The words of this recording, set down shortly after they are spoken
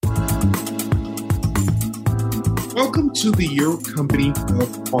Welcome to the Your Company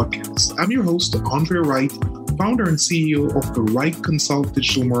Health Podcast. I'm your host, Andre Wright, founder and CEO of the Wright Consult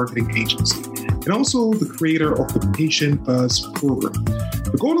Digital Marketing Agency, and also the creator of the Patient Buzz program.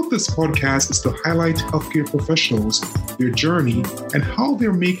 The goal of this podcast is to highlight healthcare professionals, their journey, and how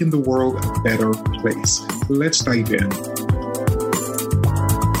they're making the world a better place. Let's dive in.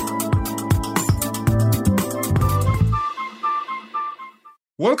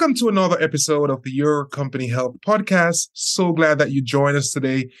 Welcome to another episode of the Your Company Health Podcast. So glad that you joined us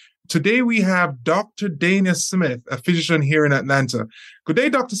today. Today we have Dr. Dayna Smith, a physician here in Atlanta. Good day,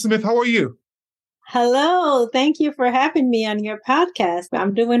 Dr. Smith. How are you? Hello. Thank you for having me on your podcast.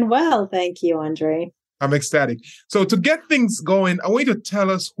 I'm doing well. Thank you, Andre. I'm ecstatic. So to get things going, I want you to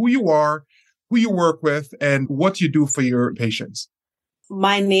tell us who you are, who you work with, and what you do for your patients.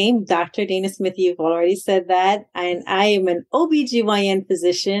 My name, Dr. Dayna Smith, you've already said that, and I am an OBGYN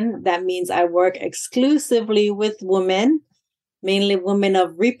physician. That means I work exclusively with women, mainly women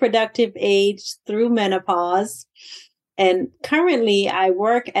of reproductive age through menopause. And currently I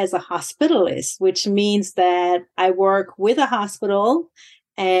work as a hospitalist, which means that I work with a hospital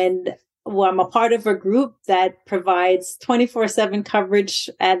and I'm a part of a group that provides 24/7 coverage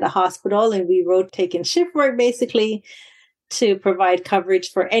at the hospital, and we rotate in shift work basically to provide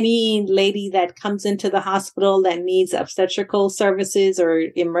coverage for any lady that comes into the hospital that needs obstetrical services or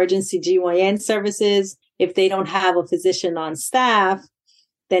emergency GYN services. If they don't have a physician on staff,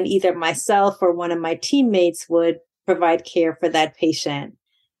 then either myself or one of my teammates would provide care for that patient.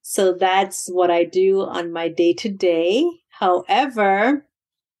 So that's what I do on my day-to-day. However,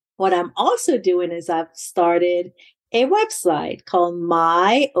 what I'm also doing is I've started a website called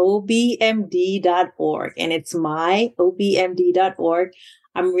myobmd.org, and it's myobmd.org.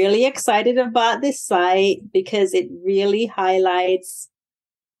 I'm really excited about this site because it really highlights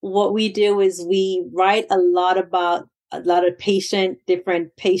what we do is we write a lot of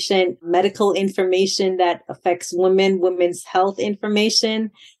different patient medical information that affects women's health information.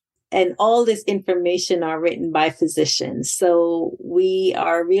 And all this information are written by physicians. So we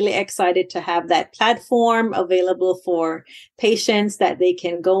are really excited to have that platform available for patients that they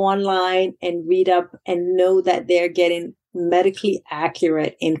can go online and read up and know that they're getting medically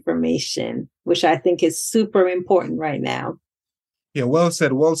accurate information, which I think is super important right now. Yeah, well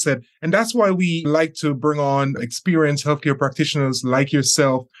said, well said. And that's why we like to bring on experienced healthcare practitioners like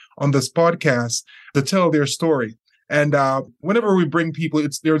yourself on this podcast to tell their story. And whenever we bring people,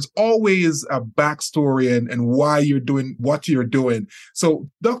 there's always a backstory and why you're doing what you're doing. So,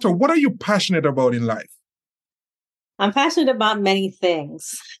 doctor, what are you passionate about in life? I'm passionate about many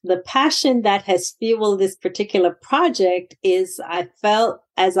things. The passion that has fueled this particular project is I felt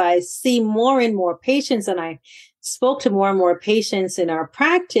as I see more and more patients and I spoke to more and more patients in our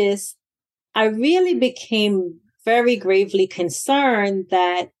practice, I really became very gravely concerned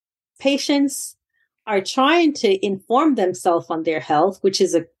that patients are trying to inform themselves on their health, which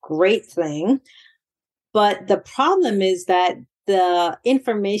is a great thing. But the problem is that the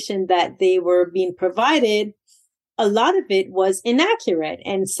information that they were being provided, a lot of it was inaccurate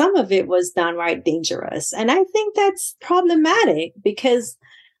and some of it was downright dangerous. And I think that's problematic because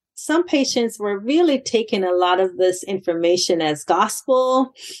some patients were really taking a lot of this information as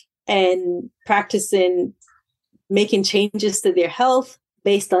gospel and practicing making changes to their health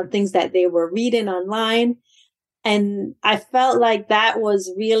based on things that they were reading online. And I felt like that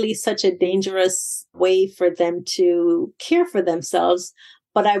was really such a dangerous way for them to care for themselves.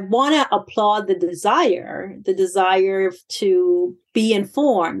 But I want to applaud the desire to be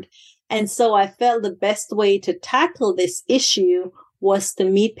informed. And so I felt the best way to tackle this issue was to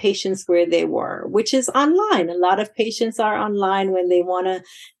meet patients where they were, which is online. A lot of patients are online when they want to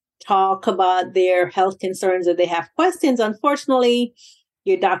talk about their health concerns or they have questions. Unfortunately,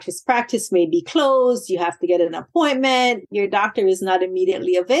 your doctor's practice may be closed. You have to get an appointment. Your doctor is not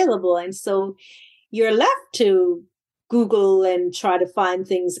immediately available. And so you're left to Google and try to find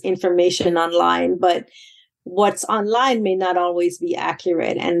information online. But what's online may not always be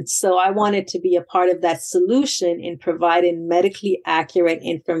accurate. And so I wanted to be a part of that solution in providing medically accurate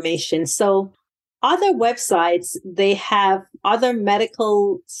information. So other websites, they have other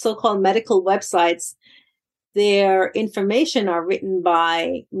so-called medical websites. Their information are written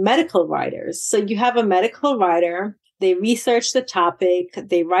by medical writers. So you have a medical writer, they research the topic,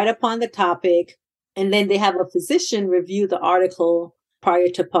 they write upon the topic, and then they have a physician review the article prior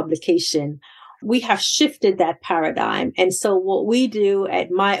to publication. We have shifted that paradigm. And so what we do at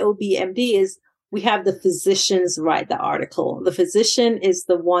MyOBMD is we have the physicians write the article. The physician is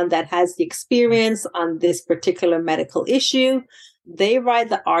the one that has the experience on this particular medical issue. They write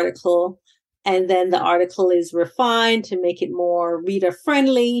the article. And then the article is refined to make it more reader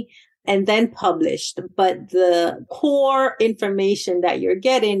friendly and then published. But the core information that you're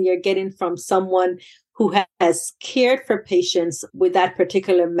getting from someone who has cared for patients with that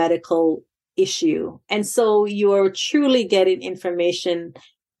particular medical issue. And so you're truly getting information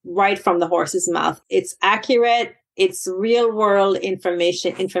right from the horse's mouth. It's accurate. It's real world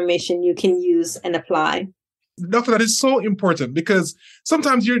information you can use and apply. Doctor, that is so important because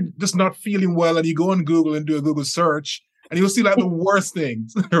sometimes you're just not feeling well and you go on Google and do a Google search and you'll see like the worst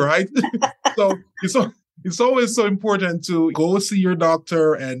things, right? So it's always so important to go see your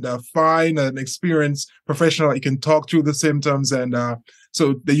doctor and find an experienced professional that you can talk through the symptoms and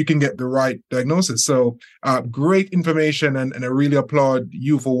so that you can get the right diagnosis. So great information and I really applaud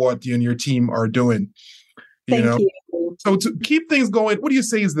you for what you and your team are doing. Thank you. So to keep things going, what do you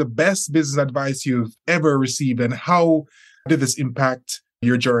say is the best business advice you've ever received and how did this impact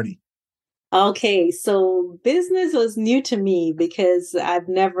your journey? Okay, so business was new to me because I've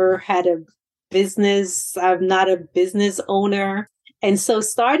never had a business. I'm not a business owner. And so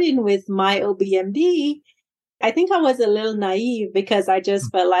starting with my OBMD, I think I was a little naive because I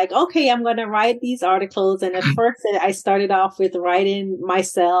just felt like, okay, I'm going to write these articles. And at first I started off with writing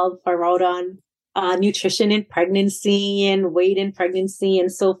myself. I wrote on nutrition in pregnancy and weight in pregnancy and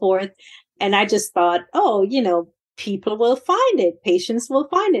so forth. And I just thought, oh, people will find it. Patients will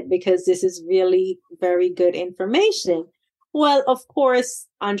find it because this is really very good information. Well, of course,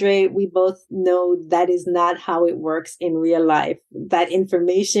 Andre, we both know that is not how it works in real life. That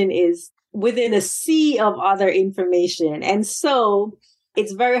information is within a sea of other information. And so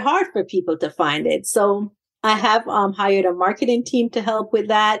it's very hard for people to find it. So I have hired a marketing team to help with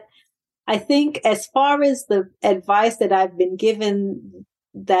that. I think as far as the advice that I've been given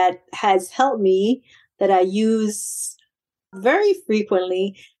that has helped me, that I use very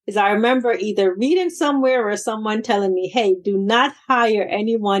frequently, is I remember either reading somewhere or someone telling me, hey, do not hire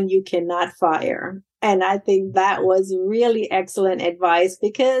anyone you cannot fire. And I think that was really excellent advice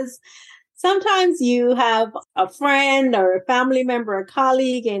because sometimes you have a friend or a family member, a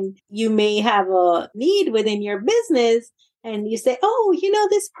colleague, and you may have a need within your business. And you say, oh,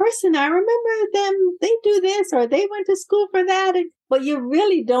 this person, I remember them, they do this or they went to school for that. But you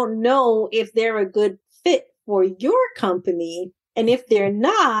really don't know if they're a good fit for your company. And if they're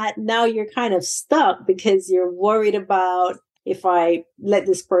not, now you're kind of stuck because you're worried about if I let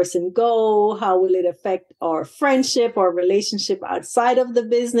this person go, how will it affect our friendship or relationship outside of the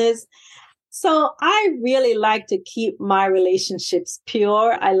business? So I really like to keep my relationships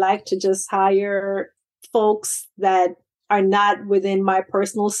pure. I like to just hire folks that are not within my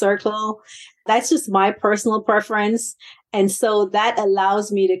personal circle. That's just my personal preference. And so that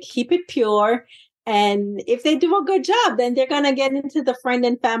allows me to keep it pure. And if they do a good job, then they're going to get into the friend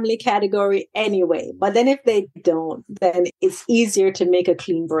and family category anyway. But then if they don't, then it's easier to make a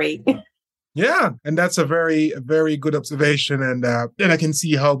clean break. Yeah. And that's a very, very good observation. And I can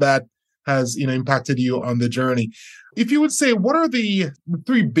see how that has, impacted you on the journey. If you would say, what are the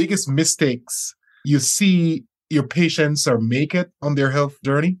 3 biggest mistakes you see your patients or make it on their health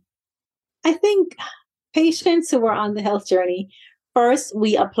journey? I think patients who are on the health journey, first,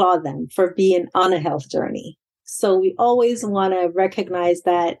 we applaud them for being on a health journey. So we always want to recognize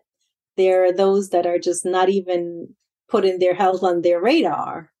that there are those that are just not even putting their health on their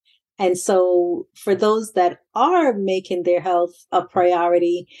radar. And so for those that are making their health a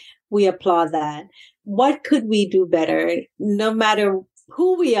priority, we applaud that. What could we do better? No matter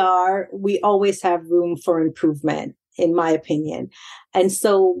who we are, we always have room for improvement, in my opinion. And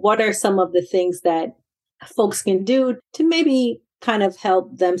so what are some of the things that folks can do to maybe kind of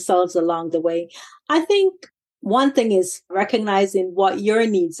help themselves along the way? I think one thing is recognizing what your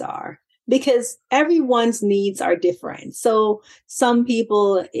needs are, because everyone's needs are different. So some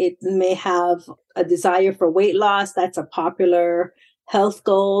people, it may have a desire for weight loss. That's a popular health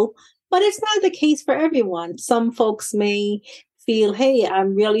goal, but it's not the case for everyone. Some folks may feel, hey,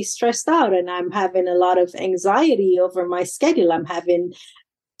 I'm really stressed out and I'm having a lot of anxiety over my schedule. I'm having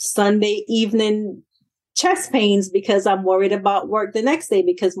Sunday evening chest pains because I'm worried about work the next day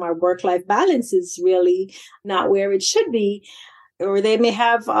because my work-life balance is really not where it should be. Or they may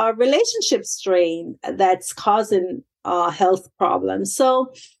have a relationship strain that's causing health problems.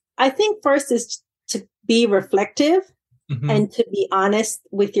 So I think first is to be reflective. Mm-hmm. And to be honest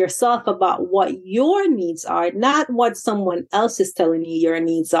with yourself about what your needs are, not what someone else is telling you your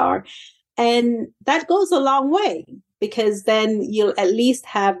needs are. And that goes a long way because then you'll at least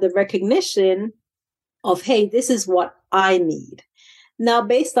have the recognition of, hey, this is what I need. Now,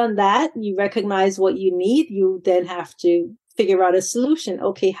 based on that, you recognize what you need. You then have to figure out a solution.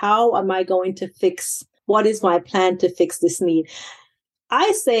 Okay, how am I going to fix? What is my plan to fix this need?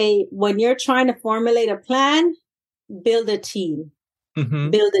 I say when you're trying to formulate a plan, build a team.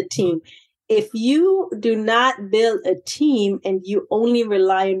 Build a team. If you do not build a team and you only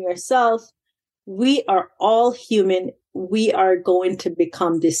rely on yourself, we are all human. We are going to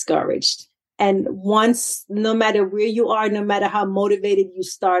become discouraged. And once, no matter where you are, no matter how motivated you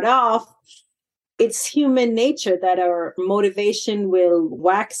start off, it's human nature that our motivation will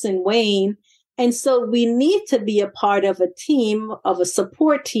wax and wane. And so we need to be a part of a team, of a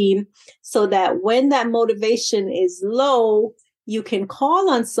support team, so that when that motivation is low, you can call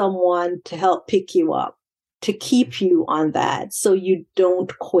on someone to help pick you up, to keep you on that, so you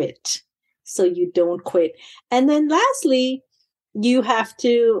don't quit. And then lastly, you have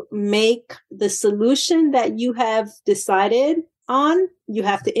to make the solution that you have decided on, you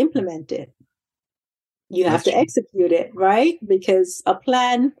have to implement it. You have to execute it, right? Because a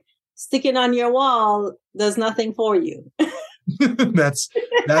plan sticking on your wall does nothing for you. That's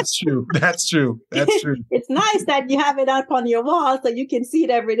true. That's true. It's nice that you have it up on your wall so you can see it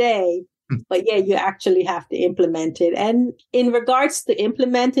every day. But yeah, you actually have to implement it. And in regards to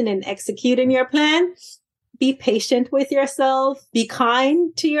implementing and executing your plan, be patient with yourself, be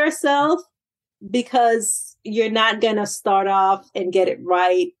kind to yourself, because you're not going to start off and get it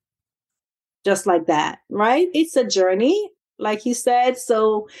right just like that, right? It's a journey, like you said.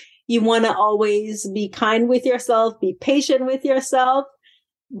 So you want to always be kind with yourself, be patient with yourself,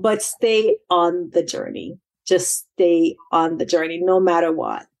 but stay on the journey. Just stay on the journey, no matter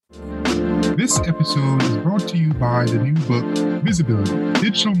what. This episode is brought to you by the new book, Visibility,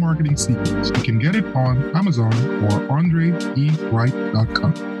 Digital Marketing Secrets. You can get it on Amazon or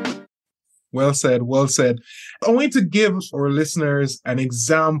AndreEWright.com. Well said, well said. I want to give our listeners an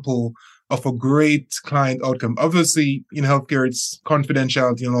example of a great client outcome. Obviously, in healthcare, it's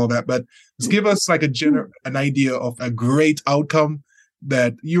confidentiality and all that, but just give us like an idea of a great outcome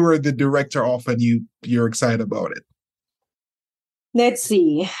that you were the director of and you're excited about it. Let's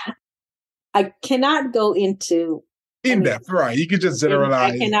see. I cannot go into in depth, right? You could just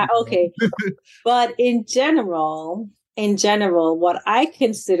generalize. I cannot. Okay. But in general, what I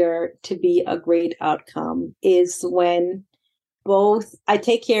consider to be a great outcome is when I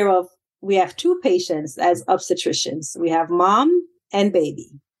take care of, we have two patients as obstetricians. We have mom and baby,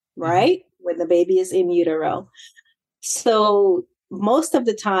 right? Mm-hmm. When the baby is in utero. So most of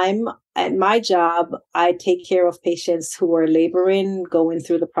the time at my job, I take care of patients who are laboring, going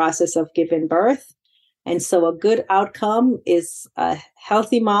through the process of giving birth. And so a good outcome is a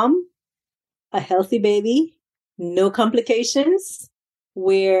healthy mom, a healthy baby, no complications,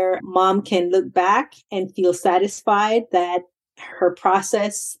 where mom can look back and feel satisfied that her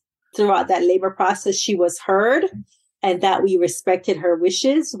process, throughout that labor process, she was heard and that we respected her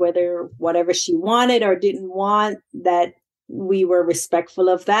wishes, whatever she wanted or didn't want, that we were respectful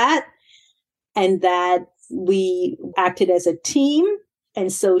of that, and that we acted as a team.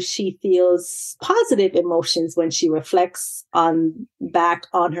 And so she feels positive emotions when she reflects back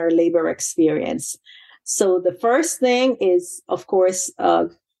on her labor experience. So the first thing is, of course, a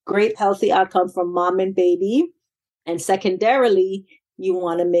great healthy outcome for mom and baby. And secondarily, you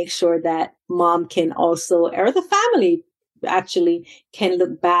want to make sure that mom can also, or the family actually, can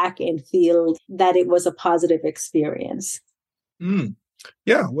look back and feel that it was a positive experience.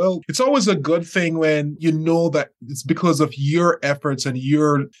 Yeah, well, it's always a good thing when you know that it's because of your efforts and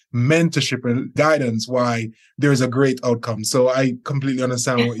your mentorship and guidance why there's a great outcome. So I completely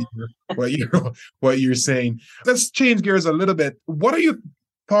understand what you're saying. Let's change gears a little bit. What are your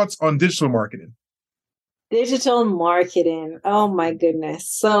thoughts on digital marketing? Digital marketing. Oh my goodness.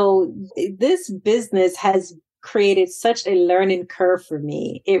 So this business has created such a learning curve for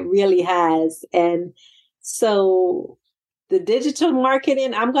me. It really has. And so the digital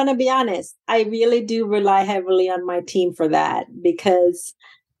marketing, I'm going to be honest, I really do rely heavily on my team for that, because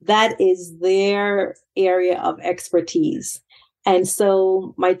that is their area of expertise. And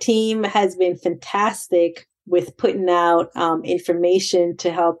so my team has been fantastic with putting out information to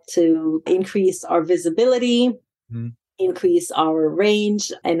help to increase our visibility, increase our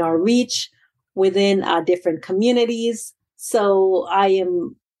range and our reach within our different communities. So I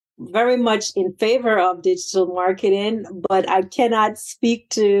am very much in favor of digital marketing, but I cannot speak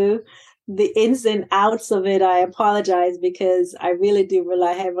to the ins and outs of it. I apologize, because I really do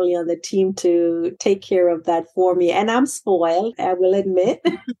rely heavily on the team to take care of that for me. And I'm spoiled, I will admit.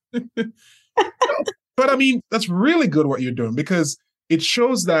 But I mean, that's really good what you're doing, because it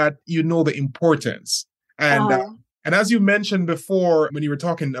shows that you know the importance. And And as you mentioned before, when you were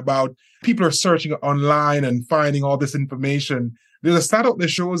talking about people are searching online and finding all this information, there's a stat out that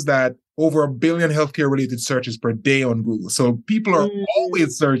shows that over 1 billion healthcare related searches per day on Google. So people are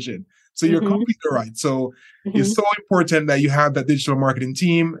always searching. So you're Mm-hmm. completely right. So Mm-hmm. it's so important that you have that digital marketing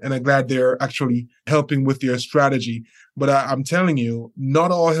team, and I'm glad they're actually helping with your strategy. But I'm telling you,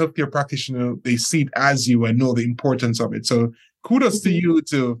 not all healthcare practitioners, they see it as you and know the importance of it. So kudos to you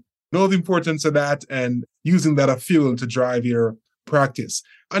to know the importance of that and using that as fuel to drive your practice.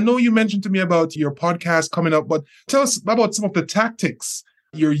 I know you mentioned to me about your podcast coming up, but tell us about some of the tactics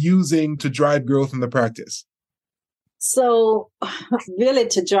you're using to drive growth in the practice. So, really,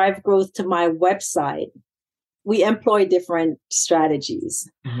 to drive growth to my website, we employ different strategies.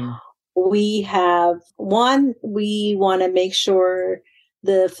 Mm-hmm. We have one, we want to make sure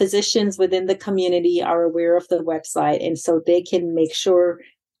the physicians within the community are aware of the website. And so they can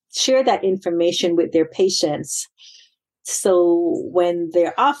share that information with their patients. So when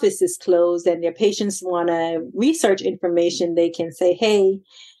their office is closed and their patients want to research information, they can say, hey,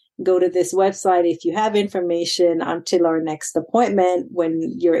 go to this website if you have information until our next appointment when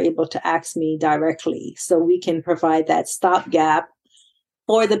you're able to ask me directly. So we can provide that stopgap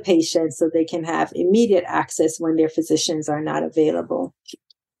for the patient so they can have immediate access when their physicians are not available.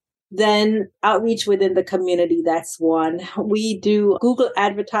 Then outreach within the community, that's one. We do Google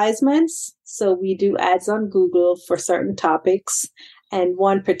advertisements. So we do ads on Google for certain topics. And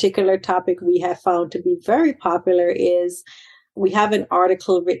one particular topic we have found to be very popular is we have an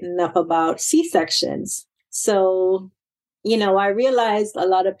article written up about C-sections. So, I realized a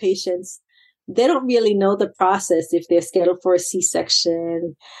lot of patients, they don't really know the process if they're scheduled for a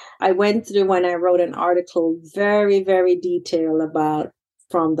C-section. I went through and I wrote an article very, very detailed about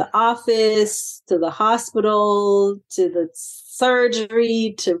from the office to the hospital to the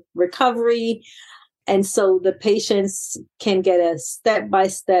surgery to recovery. And so the patients can get a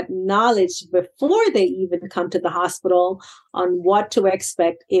step-by-step knowledge before they even come to the hospital on what to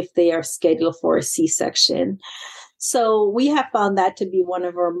expect if they are scheduled for a C-section. So we have found that to be one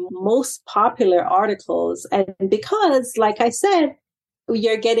of our most popular articles. And because, like I said,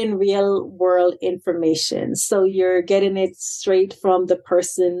 you're getting real world information. So you're getting it straight from the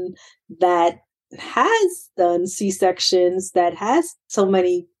person that has done C-sections, that has so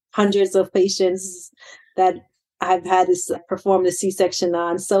many hundreds of patients that I've had to perform the C-section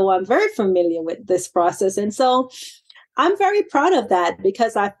on. So I'm very familiar with this process. And so I'm very proud of that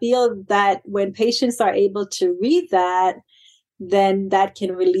because I feel that when patients are able to read that, then that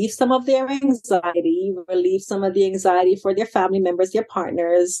can relieve some of their anxiety, relieve some of the anxiety for their family members, their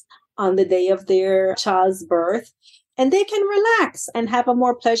partners on the day of their child's birth, and they can relax and have a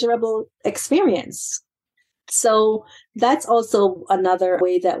more pleasurable experience. So that's also another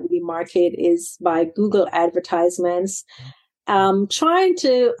way that we market is by Google advertisements. Trying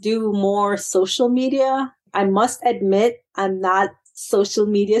to do more social media. I must admit, I'm not social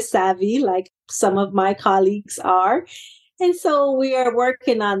media savvy like some of my colleagues are. And so we are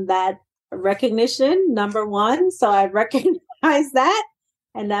working on that recognition, number one. So I recognize that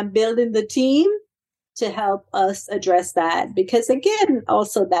and I'm building the team to help us address that. Because again,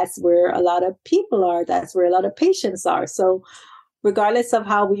 also that's where a lot of people are. That's where a lot of patients are. So regardless of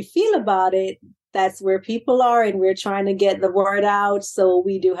how we feel about it, that's where people are and we're trying to get the word out. So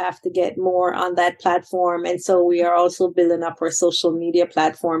we do have to get more on that platform. And so we are also building up our social media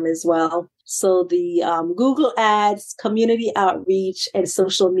platform as well. So the Google ads, community outreach, and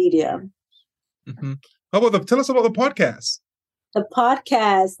social media. Mm-hmm. Tell us about the podcast. The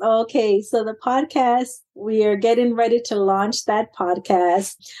podcast. Okay. So the podcast, we are getting ready to launch that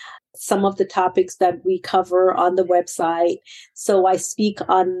podcast. Some of the topics that we cover on the website. So I speak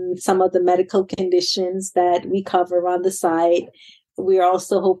on some of the medical conditions that we cover on the site. We're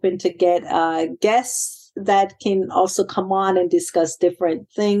also hoping to get guests that can also come on and discuss different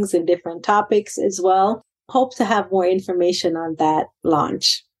things and different topics as well. Hope to have more information on that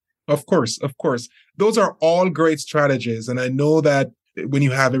launch. Of course. Those are all great strategies. And I know that when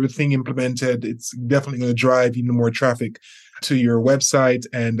you have everything implemented, it's definitely going to drive even more traffic to your website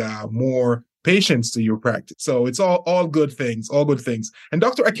and more patients to your practice. So it's all good things, And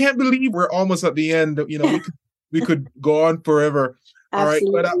doctor, I can't believe we're almost at the end. We could go on forever.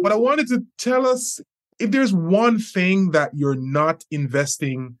 Absolutely. All right. But I wanted to tell us if there's one thing that you're not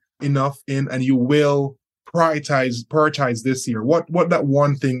investing enough in and you will prioritize this year, what that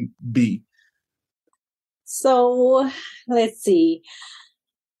one thing be? So let's see.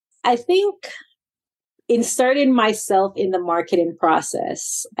 I think inserting myself in the marketing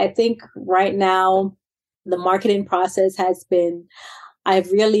process. I think right now the marketing process has been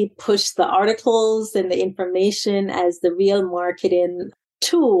I've really pushed the articles and the information as the real marketing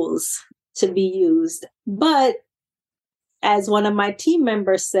tools to be used. But as one of my team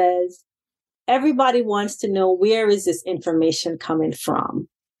members says, everybody wants to know, where is this information coming from?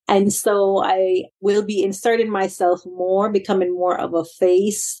 And so I will be inserting myself more, becoming more of a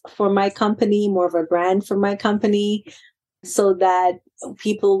face for my company, more of a brand for my company, so that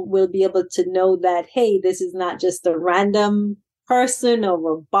people will be able to know that, hey, this is not just a random person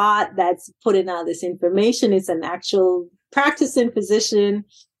or a bot that's putting out this information. It's an actual practicing physician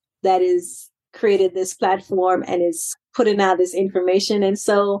that is created this platform and is putting out this information.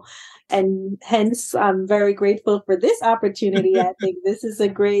 And hence, I'm very grateful for this opportunity. I think this is a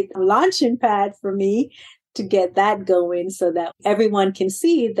great launching pad for me to get that going so that everyone can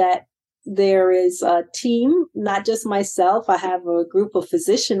see that there is a team, not just myself. I have a group of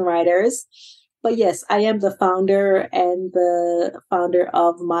physician writers. But yes, I am the founder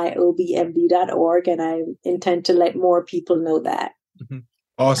of myobmd.org, and I intend to let more people know that. Mm-hmm.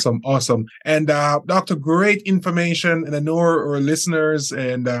 Awesome. And Doctor, great information. And I know our listeners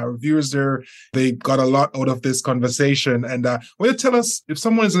and viewers there, they got a lot out of this conversation. And will you tell us, if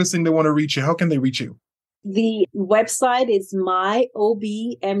someone is listening, they want to reach you, how can they reach you? The website is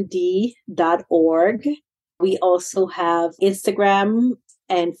myobmd.org. We also have Instagram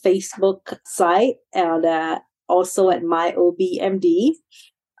and Facebook site, and also at myobmd.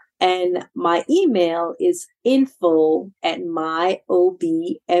 And my email is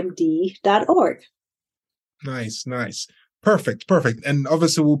info@myobmd.org. Nice. Perfect. And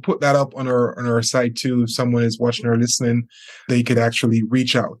obviously we'll put that up on our site too. If someone is watching or listening, they could actually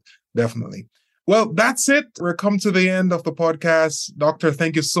reach out. Definitely. Well, that's it. We're come to the end of the podcast. Doctor,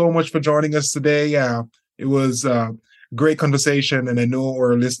 thank you so much for joining us today. It was a great conversation, and I know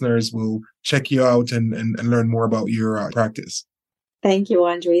our listeners will check you out and learn more about your practice. Thank you,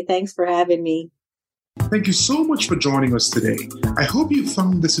 Andre. Thanks for having me. Thank you so much for joining us today. I hope you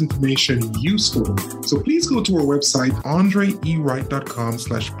found this information useful. So please go to our website,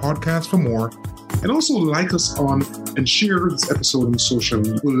 andreewright.com/podcast for more. And also like us on and share this episode on social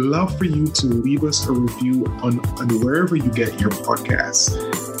media. We'd love for you to leave us a review on wherever you get your podcasts.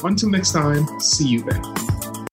 Until next time, see you then.